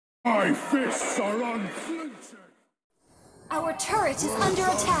My fists are unflinching. Our turret is under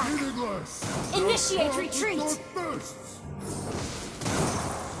attack. Initiate retreat.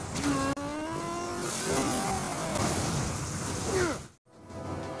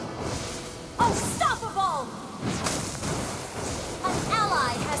 Unstoppable! An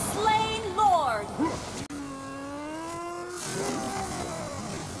ally has slain Lord.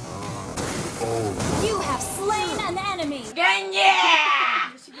 You have slain an enemy.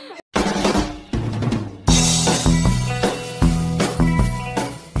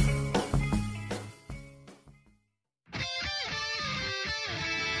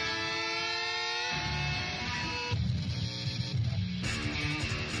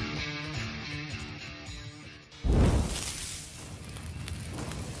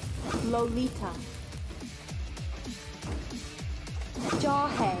 Lolita,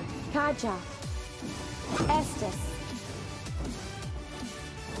 Jawhead, Kaja, Estes,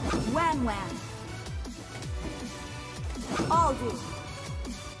 Wham Wham. Aldu,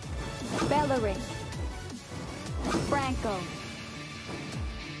 Bellerin, Franco,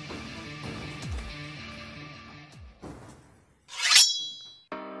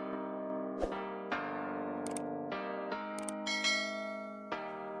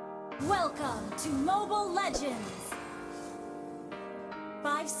 Welcome to Mobile Legends!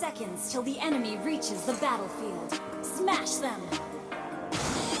 5 seconds till the enemy reaches the battlefield. Smash them!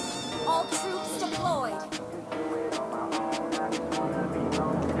 All troops deployed!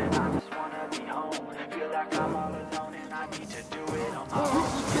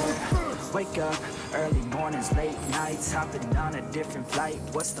 Wake up, early mornings, late nights, hopping on a different flight.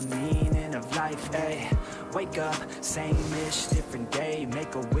 What's the meaning of life, ayy? Wake up, same-ish, different day.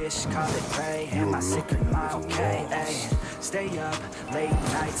 Make a wish, call it pray. Am I sick, am I okay, ayy? Stay up, late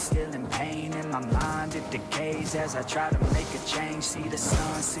nights, still in pain. In my mind, it decays as I try to make a change. See the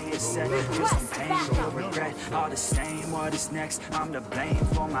sun, see it set, feel some pain, feel regret. All the same, what is next? I'm to blame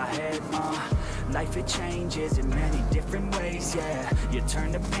for my head, Life, it changes in many different ways, yeah. You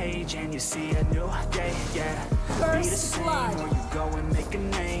turn the page and you see a new day, yeah. Be the same or you go and make a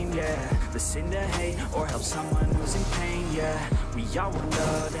name, yeah. Listen to hate or help someone who's in pain, yeah. We all want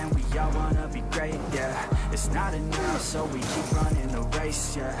love and we all wanna be great, yeah. It's not enough, so we keep running the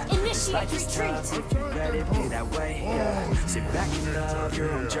race, yeah. Initiate retreat. If you let it be that way, yeah. Sit back and love your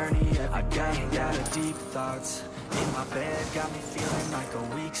own journey every day. Got a deep thoughts in my bed, got me feeling like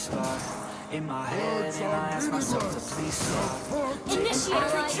a weak spot in my head, and I ask myself to please stop.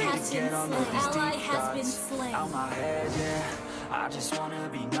 Initiate retreat. An ally has been slain. Out my head, yeah. I just wanna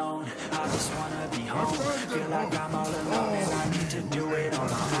be known, I just wanna be home. Feel like I'm all alone and I need to do it on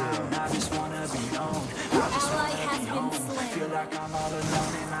my own. I just wanna be known, I just wanna be home. Feel like I'm all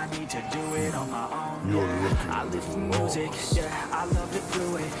alone and I need to do it on my own, yeah. I live for music, yeah, I love it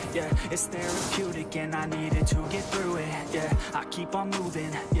through it, yeah. It's therapeutic and I needed to get through it, yeah. I keep on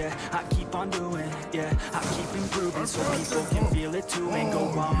moving, yeah, I keep on doing, yeah. I keep improving so people can feel it too and go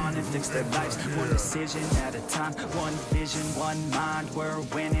on and fix their lives. One decision at a time, one vision, one mind. We're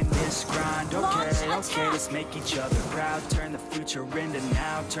winning this grind. Okay, let's make each other proud. Turn the future into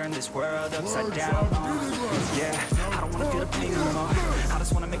now. Turn this world upside down. Yeah, I don't wanna feel the pain anymore. I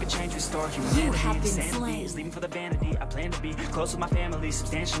just wanna make a change, restore humanity. Insanity is leaving for the vanity. I plan to be close with my family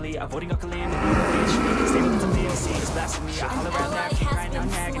substantially, avoiding all calamity. Eventually, stay with the fantasy. It's blasphemy. I holler out loud, keep crying out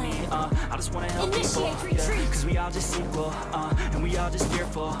in agony. I just wanna help people, yeah, cause we all just equal, and we all just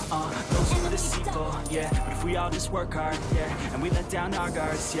fearful, those who are deceitful, yeah. But if we all just work hard, yeah, and we let down our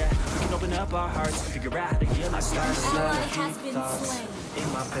guards, yeah, we can open up our hearts and figure out how to heal our scars. Deep thoughts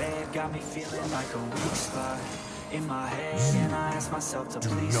in my bed got me feeling like a weak spot in my head, and I ask myself to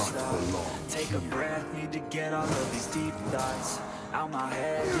please stop. Take a breath, need to get all of these deep thoughts out my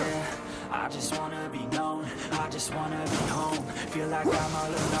head, yeah. I just wanna be known, I just wanna be home. Feel like I'm all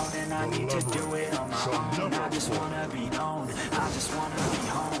alone and I need to do it on my own. I just wanna be known, I just wanna be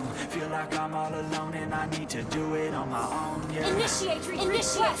home. Feel like I'm all alone and I need to do it on my own, yeah. Initiate retreat.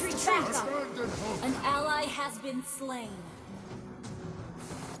 An ally has been slain.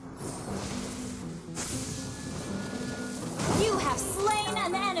 You have slain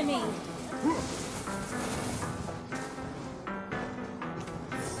an enemy.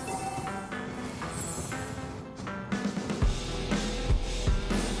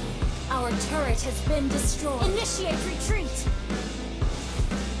 Our turret has been destroyed. Initiate retreat.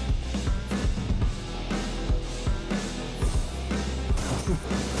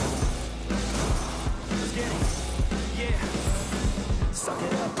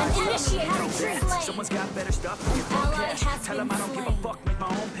 Someone's got better stuff to give more cash. Tell them I don't give a fuck, make my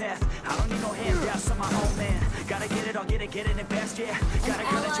own path. I don't need no handouts, I'm my own man. Gotta get it, I'll get it and best, yeah. Gotta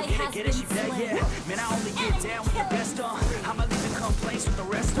go that you get get it, she bad, yeah. Man, I only get down with the best on. I'ma leave the complaints with the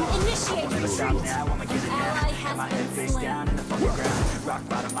rest on. Initiate Never stop retreat. now, I'ma get it now. And my head face down in the fucking ground. Rock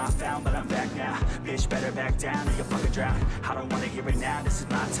bottom I found, but I'm back now. Bitch, better back down or you'll fucking drown. I don't wanna hear it now, this is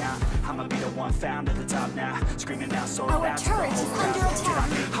my town. I'ma be the one found at the top now. Screaming out so loud. Our turret is under attack.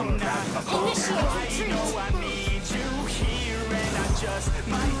 I'm not Initiate retreat. I know I need you here, and I just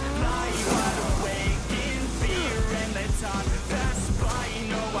might lie wide awake in fear. And let time pass by.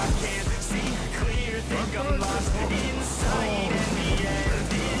 No, I can't see clear. Think I'm lost inside, and the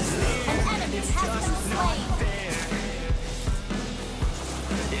end is near. An enemy It's has just been not slain. fair.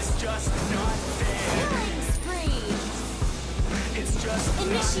 It's just not fair. Killing spree. It's just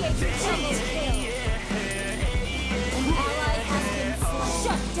Initiate retreat. An ally has been slain.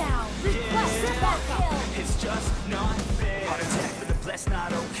 Shut down. Request backup. It's just not fair. Heart attack for the blessed,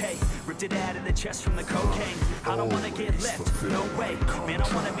 not okay. Ripped it out of the chest from the cocaine. I don't wanna get left, no way. Man,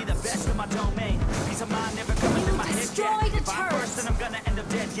 I wanna be the best of my domain. Peace of mind never coming to my head, yeah. destroyed a If I'm turret. first, then I'm gonna end up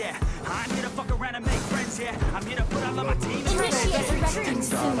dead, yeah. I'm here to fuck around and make friends, yeah. I'm here to put all of my team in Initiate retreat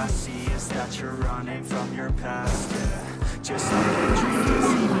And all I soon. see is that you're running from your past, yeah. Just like a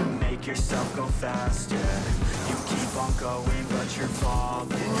dream, even make yourself go fast, yeah. You keep on going, but you're falling,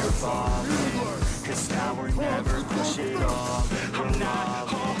 Cause now we're never push it all. I'm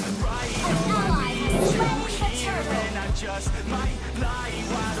not alright. An ally has slain the turtle. And I just might lie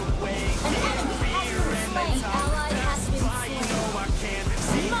wide awake. An enemy has been slain. Ally has been slain. No, I can't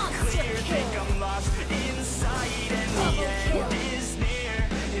see Monster clear. kill. Think I'm lost inside, and the Double end kill. is near.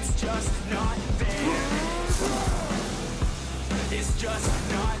 It's just not fair. It's just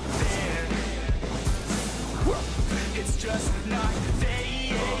not fair. It's just not fair.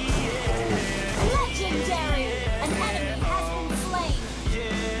 Legendary. An enemy has been slain.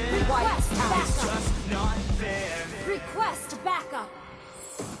 Request It's backup. just not fair. Request backup.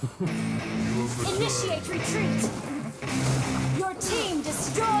 Initiate retreat. Your team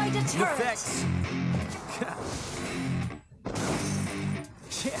destroyed a turret. NEFFEX.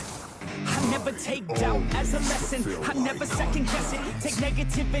 Yeah. I never take doubt as a lesson. I never second guess it. Take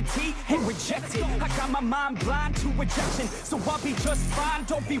negativity and reject it. I got my mind blind to rejection, so I'll be just fine.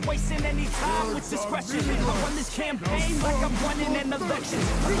 Don't be wasting any time with discretion. I run this campaign like I'm running an election.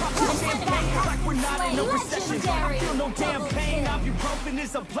 I pop this champagne like we're not in a recession. I feel no damn pain. Ibuprofen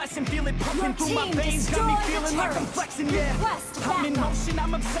is a blessing. Feel it pumping through my veins. Got me feeling like I'm flexing, yeah. I'm in motion,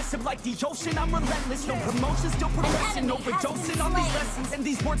 I'm obsessive like the ocean. I'm relentless, no promotion, still progressing. Overdosing on these lessons, and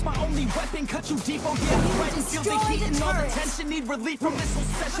these words my only weapon. Cut you deep, oh yeah, I'm right. Feel the heat and all the tension. Need relief from this whole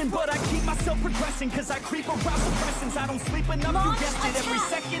session, but I keep myself progressing, cause I creep around suppressants. I don't sleep enough, you guessed it. Every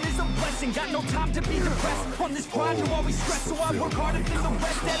second is a blessing. Got no time to be depressed. On this grind, you always stress, so I work harder than the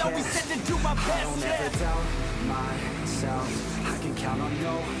rest. That always said to do my best. I don't ever doubt myself. I can count on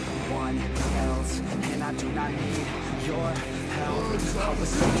no one else, and I do not need your help. I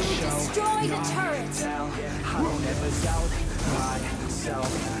was on the show. Destroy the turret. I don't ever doubt myself.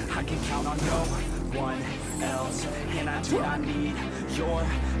 I can count on no one else, and I do not need your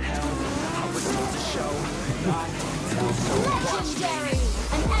help. I was told to show, not tell. So watch me. Legendary.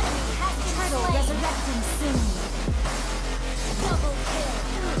 An enemy has been turtle resurrecting soon. Double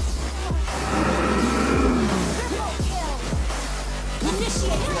kill. Triple kill.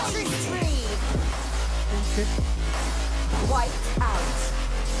 Initiate retreat. Wiped out.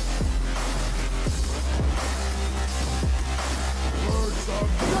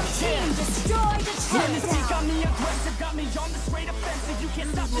 Your team destroyed a turret. Got me aggressive, got me on the straight offensive. You can't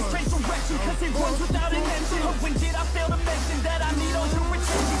stop this train direction, cause it runs without intention. But when did I fail to mention that I need all your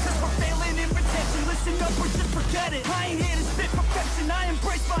attention? Cause we're failing in retention. Listen up or just forget it. I ain't here to spit perfection, I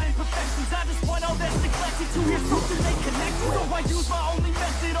embrace my imperfections. I just want all that's neglected to hear something they connect with. So I use my only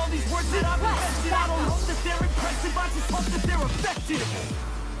method. All these words that I've invented, I don't hope that they're impressive, I just hope that they're effective.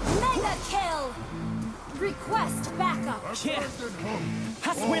 Mega kill. Request backup. Yeah,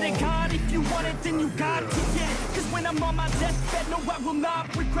 I swear to God, if you want it, then you got to get it. Cause when I'm on my deathbed, no, I will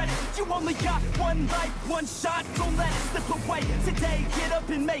not regret it. You only got one life, one shot, don't let it slip away. Today, get up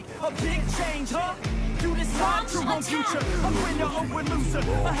and make a big change, huh? You decide your own future, a winner or a loser,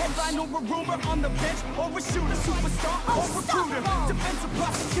 a headline or a rumor, on the bench or a shooter, superstar or recruiter, defensive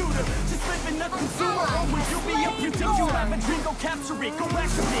prosecutor, just living a consumer. Or will you be up? You think you have a dream, go capture it, go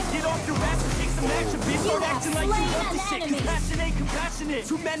activate, get off your ass and take some action, bitch. Start acting like you want this shit, cause passion ain't compassionate.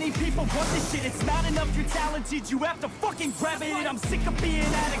 Too many people want this shit, it's not enough you're talented, you have to fucking grab it. I'm sick of being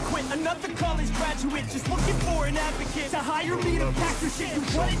adequate, another college graduate, just looking for an advocate to hire me to pack your shit. You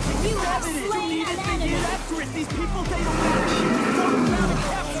want it, you have it, you need it, then get after it. These people, they don't matter, you can talk about it,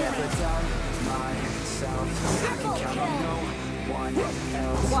 capture it. Never doubt myself, I can count on no one one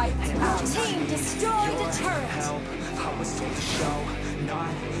else. And I just Team need destroyed your a turret. help. I was told to show,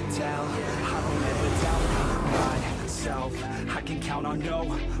 not tell. I don't ever doubt myself. I can count on no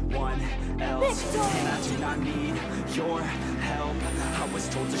one else. And I do not need your help. I was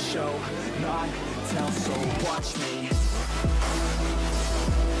told to show, not tell. So watch me